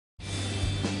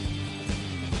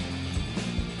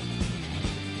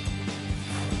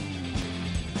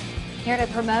Here to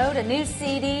promote a new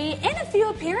CD and a few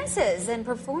appearances and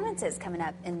performances coming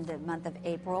up in the month of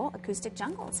April. Acoustic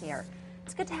Jungle's here.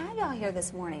 It's good to have y'all here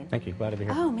this morning. Thank you. Glad to be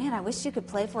here. Oh, man, I wish you could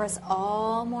play for us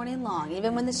all morning long,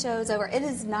 even when the show's over. It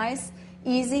is nice,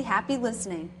 easy, happy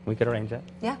listening. We could arrange that.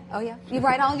 Yeah? Oh, yeah. You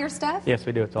write all your stuff? Yes,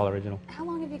 we do. It's all original. How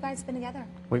long have you guys been together?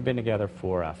 We've been together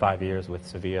for 5 years with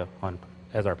Sevilla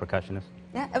as our percussionist.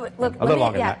 Yeah. Look, a little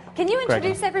longer than that. Can you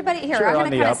introduce everybody here? Sure, I'm on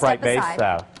going to the kind of upright step bass,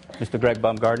 aside. Mr. Greg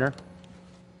Bumgardner,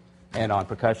 and on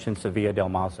percussion, Sevilla Del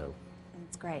Mazo.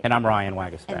 That's great. And I'm Ryan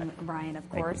Wagisback. And Brian, of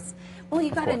course. Well,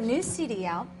 you've got a new CD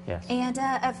out. Yes. And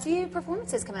a few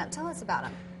performances coming up. Tell us about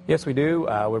them. Yes, we do.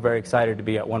 We're very excited to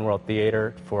be at One World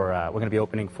Theater for. We're going to be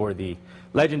opening for the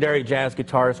legendary jazz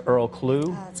guitarist Earl Klugh.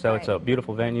 Oh, that's so great. It's a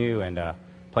beautiful venue, and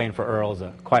playing for Earl's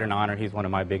quite an honor. He's one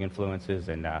of my big influences,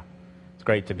 and it's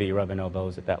great to be rubbing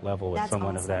elbows at that level with That's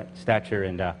someone awesome. of that stature.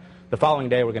 And the following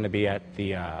day, we're going to be at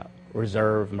the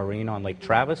Reserve Marine on Lake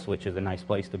Travis, which is a nice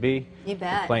place to be. You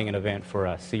bet. We're playing an event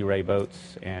for Sea Ray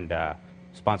Boats, and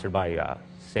sponsored by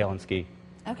Sail and Ski.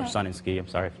 Okay. Or Sun and Ski, I'm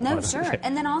sorry. No, sure.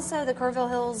 And then also the Kerrville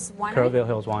Hills Winery. Kerrville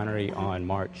Hills Winery on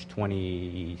March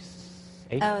 28th.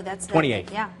 Oh, that's the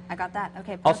 28th. Yeah, I got that.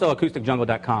 Okay. Perfect. Also,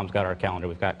 AcousticJungle.com's got our calendar.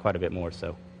 We've got quite a bit more,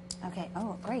 so. Okay.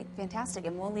 Oh, great. Fantastic.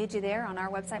 And we'll lead you there on our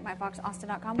website,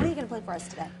 myfoxaustin.com. What are you going to play for us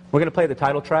today? We're going to play the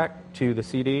title track to the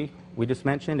CD we just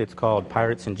mentioned. It's called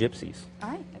Pirates and Gypsies. All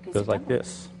right. Acoustic It goes like Jungle.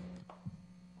 this.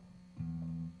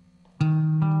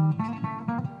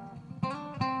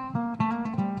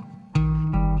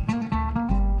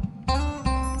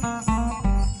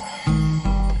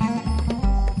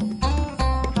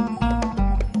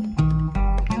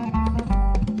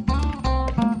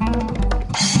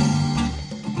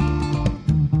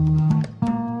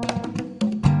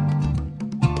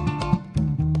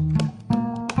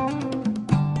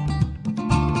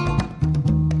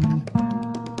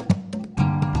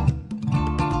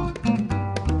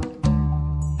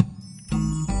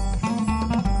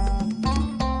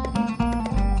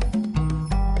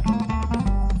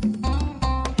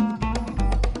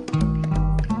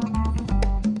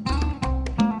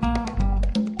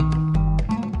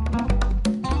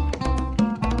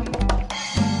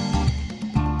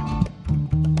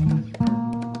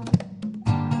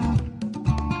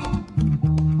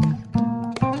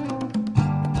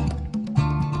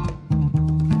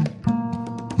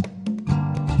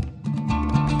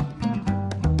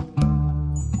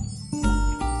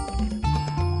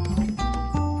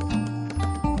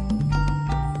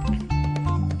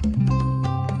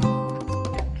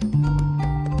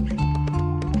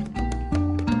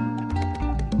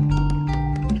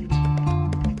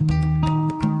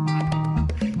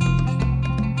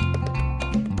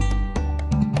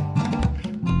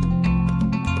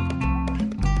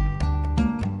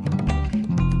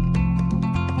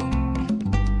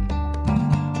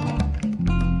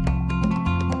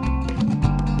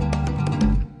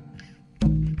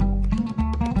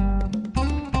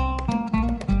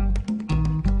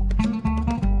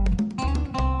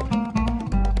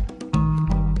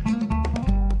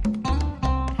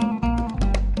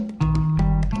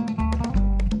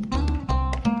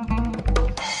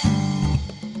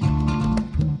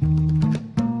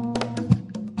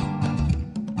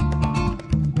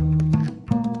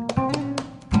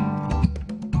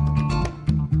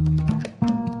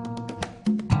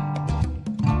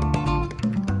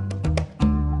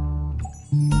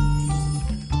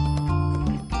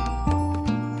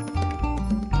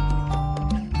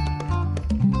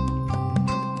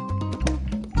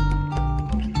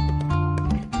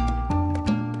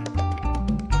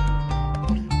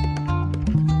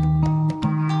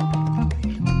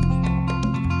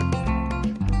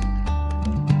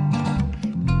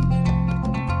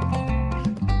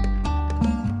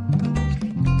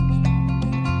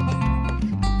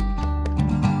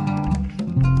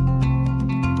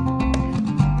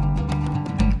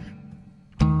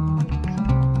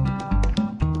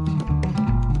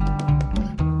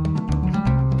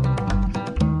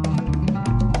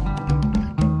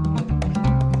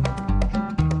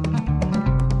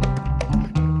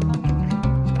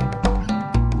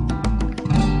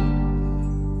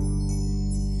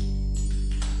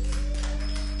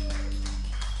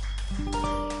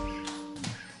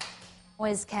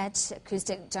 Always catch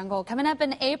Acoustic Jungle coming up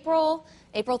in April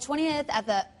 20th at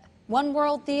the One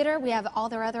World Theater. We have all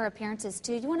their other appearances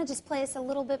too. Do you want to just play us a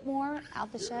little bit more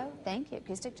out the show? Thank you,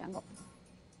 Acoustic Jungle.